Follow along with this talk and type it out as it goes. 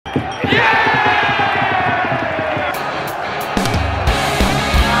It's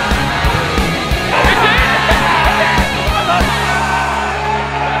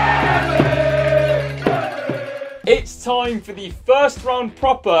time for the first round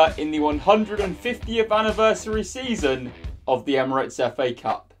proper in the 150th anniversary season of the Emirates FA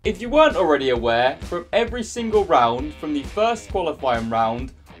Cup. If you weren't already aware, from every single round, from the first qualifying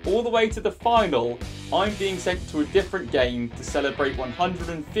round all the way to the final, I'm being sent to a different game to celebrate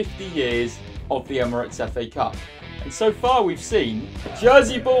 150 years of the Emirates FA Cup. And so far we've seen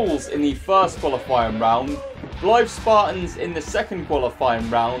Jersey Bulls in the first qualifying round, Blythe Spartans in the second qualifying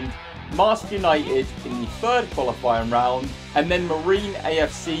round, Master United in the third qualifying round, and then Marine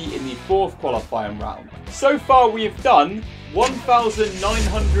AFC in the fourth qualifying round. So far we have done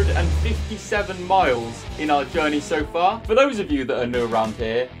 1,957 miles in our journey so far. For those of you that are new around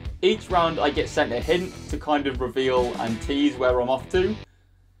here, each round I get sent a hint to kind of reveal and tease where I'm off to.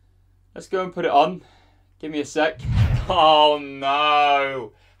 Let's go and put it on. Give me a sec. Oh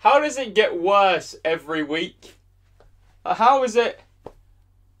no! How does it get worse every week? How is it?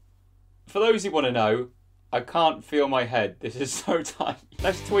 For those who want to know, I can't feel my head. This is so tight.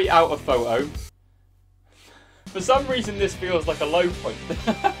 Let's tweet out a photo. For some reason this feels like a low point.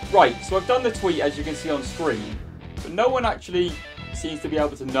 Right, so I've done the tweet as you can see on screen, but no one actually seems to be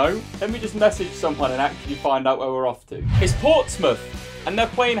able to know. Let me just message someone and actually find out where we're off to. It's Portsmouth, and they're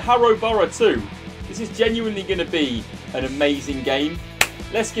playing Harrow Borough too. This is genuinely going to be an amazing game.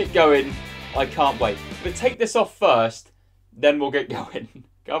 Let's get going. I can't wait. But take this off first, then we'll get going.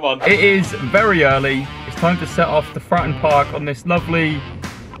 Come on. It is very early. It's time to set off to Fratton Park on this lovely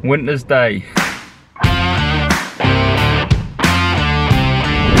winter's day.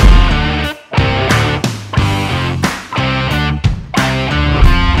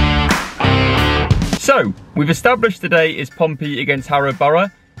 So, we've established today is Pompey against Harrow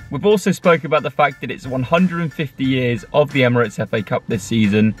Borough. We've also spoken about the fact that it's 150 years of the Emirates FA Cup this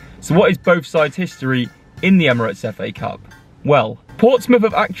season. So what is both sides' history in the Emirates FA Cup? Well, Portsmouth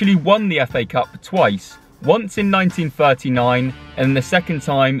have actually won the FA Cup twice. Once in 1939 and the second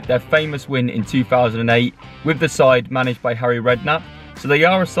time their famous win in 2008 with the side managed by Harry Redknapp. So they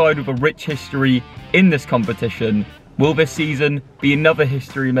are a side with a rich history in this competition. Will this season be another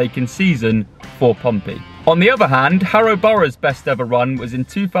history-making season for Pompey? On the other hand, Harrow Borough's best ever run was in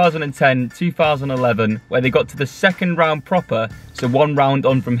 2010-2011, where they got to the second round proper, so one round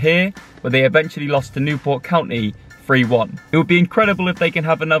on from here, where they eventually lost to Newport County 3-1. It would be incredible if they can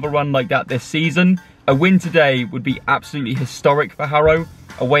have another run like that this season. A win today would be absolutely historic for Harrow,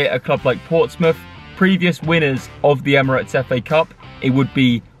 away at a club like Portsmouth, previous winners of the Emirates FA Cup. It would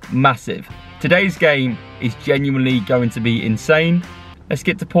be massive. Today's game is genuinely going to be insane. Let's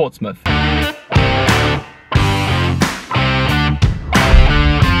get to Portsmouth.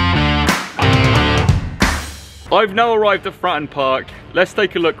 I've now arrived at Fratton Park. Let's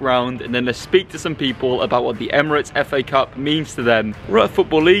take a look round and then let's speak to some people about what the Emirates FA Cup means to them. We're at a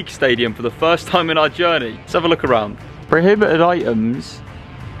Football League stadium for the first time in our journey. Let's have a look around. Prohibited items.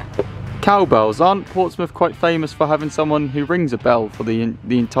 Cowbells. Aren't Portsmouth quite famous for having someone who rings a bell for the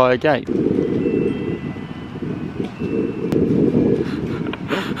entire game?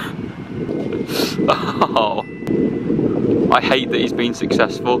 Oh, I hate that he's been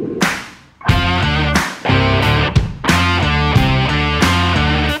successful.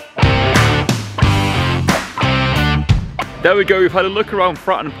 There we go, we've had a look around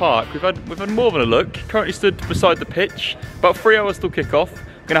Fratton Park. We've had more than a look. Currently stood beside the pitch. About 3 hours till kick-off.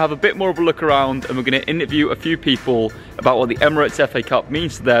 We're gonna have a bit more of a look around and we're gonna interview a few people about what the Emirates FA Cup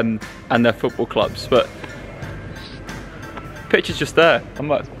means to them and their football clubs. But pitch is just there. I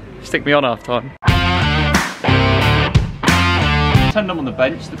might stick me on half time. Pretend I'm on the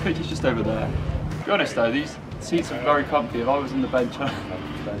bench, the pitch is just over there. To be honest though, these seats are very comfy. If I was on the bench,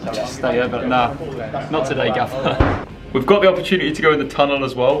 I'd just stay there, but nah, not today, Gaffer. We've got the opportunity to go in the tunnel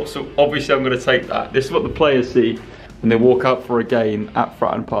as well, so obviously I'm going to take that. This is what the players see when they walk out for a game at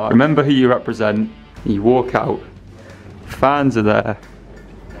Fratton Park. Remember who you represent, you walk out, fans are there.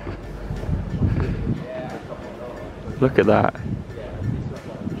 Look at that.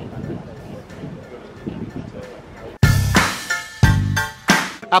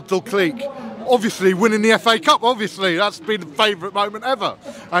 Abdul Khalik, obviously winning the FA Cup, obviously that's been the favourite moment ever,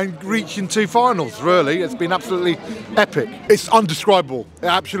 and reaching 2 finals, really, it's been absolutely epic. It's undescribable,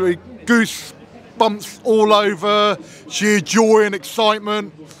 absolutely goosebumps all over, sheer joy and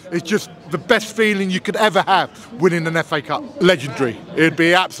excitement. It's just the best feeling you could ever have winning an FA Cup. Legendary, it'd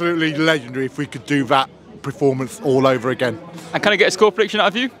be absolutely legendary if we could do that performance all over again. And can I get a score prediction out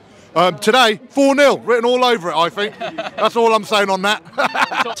of you? Today, 4-0, written all over it, I think. That's all I'm saying on that.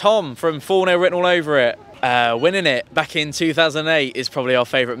 Tom from 4-0 written all over it. Winning it back in 2008 is probably our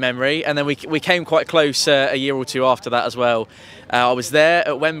favourite memory, and then we came quite close a year or two after that as well. I was there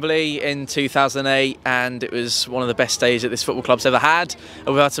at Wembley in 2008, and it was one of the best days that this football club's ever had.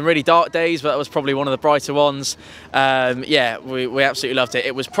 We've had some really dark days, but that was probably one of the brighter ones. Yeah, we absolutely loved it.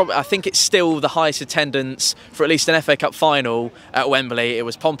 It was probably, I think it's still the highest attendance for at least an FA Cup final at Wembley. It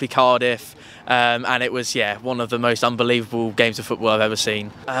was Pompey Cardiff. And it was, yeah, one of the most unbelievable games of football I've ever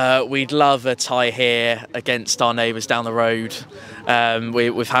seen. We'd love a tie here against our neighbours down the road.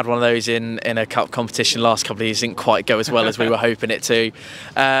 We've had one of those in a cup competition last couple of years. Didn't quite go as well as we were hoping it to.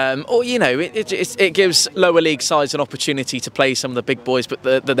 Or, you know, it gives lower league sides an opportunity to play some of the big boys, but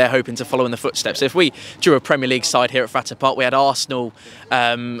that they're hoping to follow in the footsteps. So if we drew a Premier League side here at Fratton Park, we had Arsenal,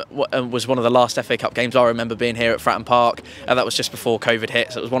 was one of the last FA Cup games I remember being here at Fratton Park, and that was just before COVID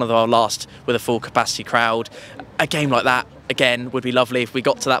hit, so it was one of our last with a full capacity crowd. A game like that, again, would be lovely if we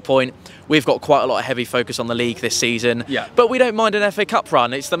got to that point. We've got quite a lot of heavy focus on the league this season, but we don't mind an FA Cup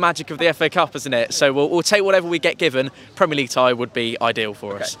run. It's the magic of the FA Cup, isn't it? So we'll take whatever we get given. Premier League tie would be ideal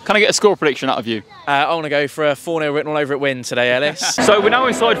for us. Can I get a score prediction out of you? I want to go for a 4-0 written all over it win today, Ellis. So we're now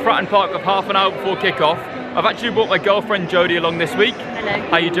inside Fratton Park with half an hour before kick-off. I've actually brought my girlfriend Jodie along this week. Hello.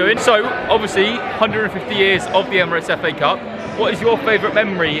 How you doing? So, obviously, 150 years of the Emirates FA Cup. What is your favourite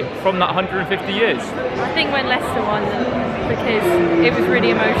memory from that 150 years? I think when Leicester won them, because it was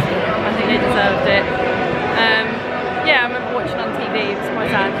really emotional. I think they deserved it. Yeah, I remember watching on TV, it was quite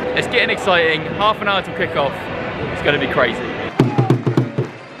sad. It's getting exciting, half an hour to kick off. It's going to be crazy.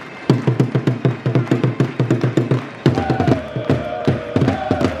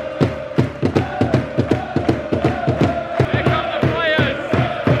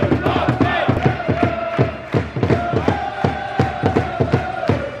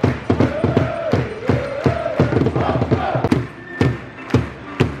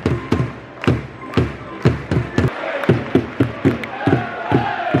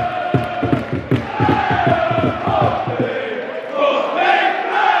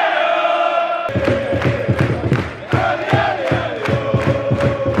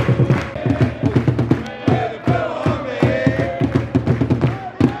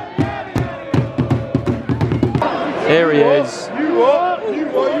 Here he is.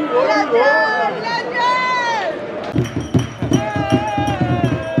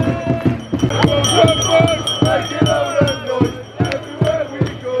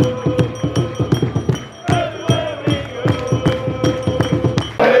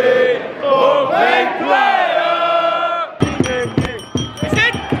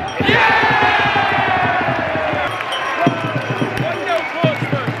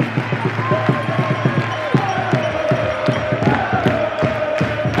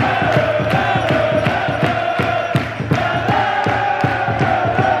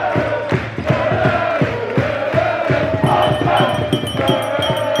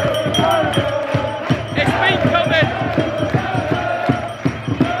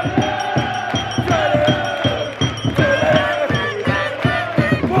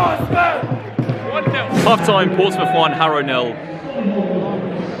 Half-time, Portsmouth 1, Harrow 0.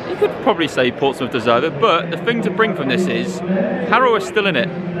 You could probably say Portsmouth deserve it, but the thing to bring from this is Harrow are still in it.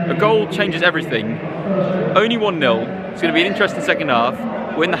 A goal changes everything. Only 1-0. It's going to be an interesting second half.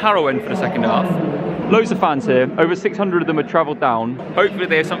 We're in the Harrow end for the second half. Loads of fans here. Over 600 of them have travelled down. Hopefully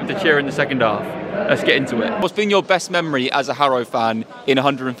they have something to cheer in the second half. Let's get into it. What's been your best memory as a Harrow fan in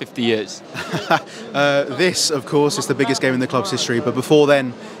 150 years? This, of course, is the biggest game in the club's history, but before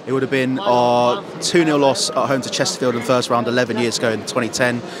then it would have been our 2-0 loss at home to Chesterfield in the first round 11 years ago in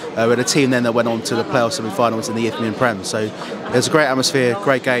 2010. We had a team then that went on to the playoff semi-finals in the Ethnian Prem, so it was a great atmosphere,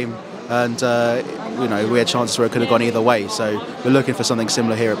 great game, and you know, we had chances where it could have gone either way, so we're looking for something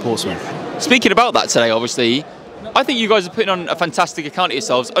similar here at Portsmouth. Speaking about that today, obviously, I think you guys are putting on a fantastic account of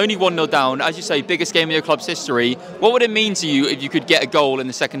yourselves. Only 1-0 down, as you say, biggest game in your club's history. What would it mean to you if you could get a goal in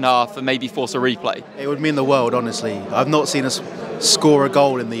the second half and maybe force a replay? It would mean the world, honestly. I've not seen us score a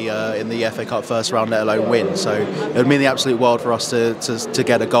goal in the FA Cup first round, let alone win. So it would mean the absolute world for us to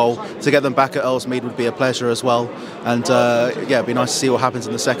get a goal. To get them back at Ellesmead would be a pleasure as well. And yeah, it'd be nice to see what happens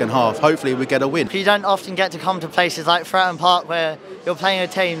in the second half. Hopefully we get a win. You don't often get to come to places like Fratton Park where you're playing a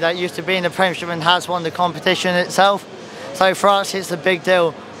team that used to be in the Premiership and has won the competition itself. So for us it's a big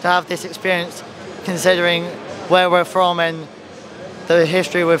deal to have this experience, considering where we're from and the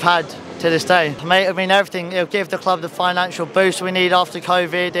history we've had to this day. I mean, everything. It'll give the club the financial boost we need after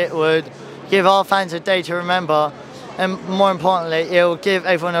COVID. It would give our fans a day to remember, and more importantly, it'll give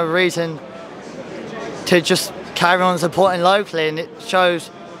everyone a reason to just carry on supporting locally, and it shows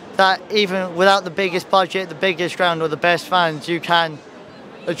that even without the biggest budget, the biggest ground or the best fans, you can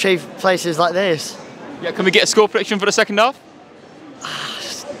achieve places like this. Yeah, can we get a score prediction for the second half?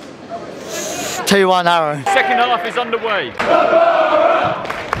 2-1 Harrow. Second half is underway. Go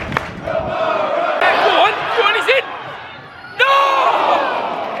on, he's in! No!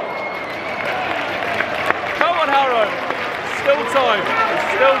 Come on, Harrow. Still time,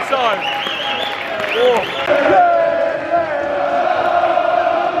 still time. Oh.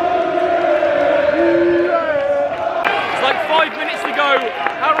 It's like 5 minutes to go.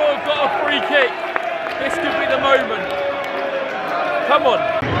 Harrow have got a free kick. This could be the moment. Come on.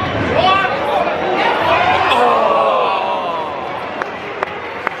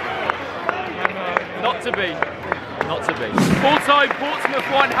 Not to be. Not to be. Full time, Portsmouth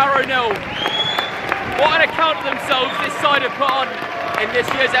 1, Harrow 0. What an account of themselves this side have put on in this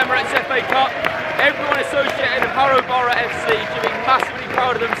year's Emirates FA Cup. Everyone associated with Harrow Borough FC should be massively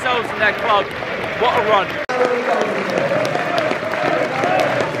proud of themselves and their club. What a run.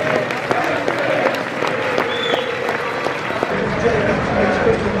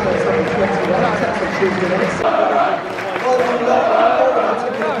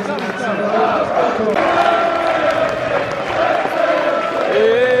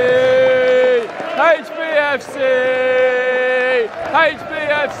 HBFC!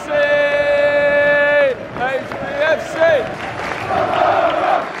 HBFC! HBFC!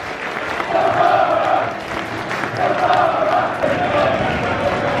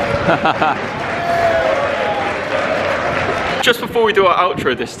 Just before we do our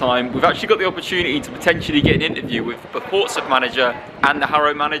outro this time, we've actually got the opportunity to potentially get an interview with the Portsmouth manager and the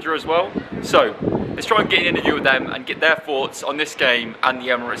Harrow manager as well. So let's try and get an interview with them and get their thoughts on this game and the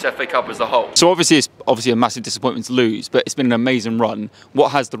Emirates FA Cup as a whole. So obviously it's a massive disappointment to lose, but it's been an amazing run. What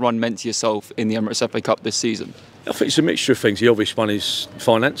has the run meant to yourself in the Emirates FA Cup this season? I think it's a mixture of things. The obvious one is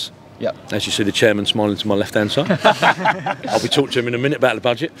finance. Yeah. As you see the chairman smiling to my left-hand side. I'll be talking to him in a minute about the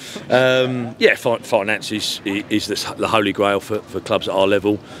budget. Finance is the holy grail for clubs at our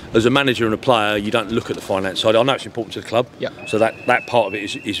level. As a manager and a player, you don't look at the finance side. I know it's important to the club. Yeah. So that part of it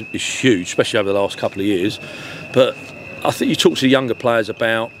is huge, especially over the last couple of years. But I think you talk to the younger players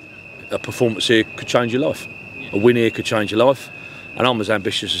about a performance here could change your life. A win here could change your life. And I'm as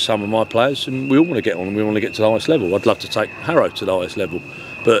ambitious as some of my players, and we all want to get on and we want to get to the highest level. I'd love to take Harrow to the highest level.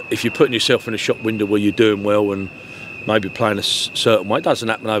 But if you're putting yourself in a shop window where you're doing well and maybe playing a certain way, it doesn't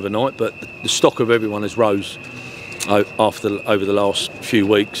happen overnight, but the stock of everyone has rose over the last few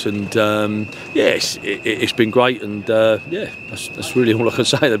weeks, and it's been great, and that's really all I can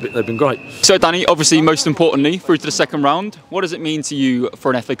say. They've been great. So Danny, obviously most importantly, through to the second round, what does it mean to you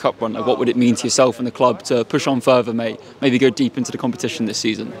for an FA Cup run? Like, what would it mean to yourself and the club to push on further, maybe go deep into the competition this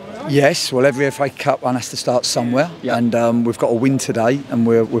season? Yes, well, every FA Cup run has to start somewhere, and we've got a win today, and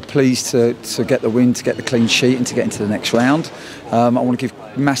we're pleased to get the win, to get the clean sheet, and to get into the next round. I want to give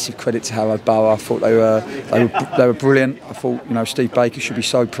massive credit to Harrow Borough. I thought they were brilliant. I thought, you know, Steve Baker should be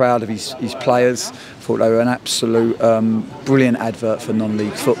so proud of his players. I thought they were an absolute brilliant advert for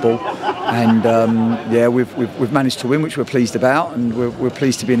non-league football, and we've managed to win, which we're pleased about, and we're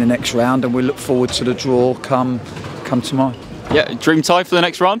pleased to be in the next round, and we look forward to the draw come tomorrow. Yeah, dream tie for the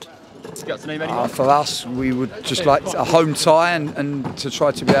next round? Got to name anyone? For us, we would just like a home tie and to try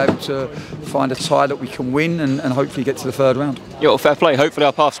to be able to find a tie that we can win and hopefully get to the third round. Yeah, well, fair play. Hopefully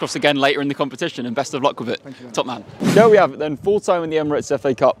our paths cross again later in the competition, and best of luck with it. Thank you. Top man. There we have it then, full time in the Emirates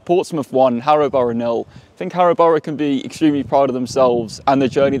FA Cup. Portsmouth 1, Harrow Borough 0. I think Harrow Borough can be extremely proud of themselves and the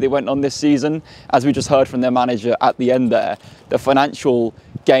journey they went on this season. As we just heard from their manager at the end there, the financial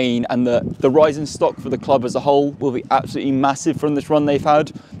gain and the rise in stock for the club as a whole will be absolutely massive from this run they've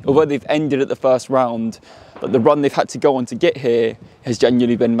had. Although they've ended at the first round, but the run they've had to go on to get here has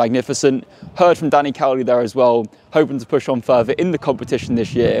genuinely been magnificent. Heard from Danny Cowley there as well, hoping to push on further in the competition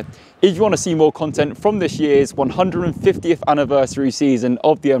this year. If you want to see more content from this year's 150th anniversary season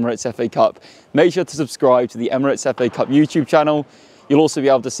of the Emirates FA Cup, make sure to subscribe to the Emirates FA Cup YouTube channel. You'll also be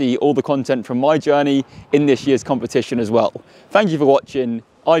able to see all the content from my journey in this year's competition as well. Thank you for watching.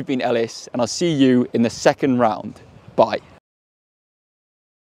 I've been Ellis, and I'll see you in the second round. Bye.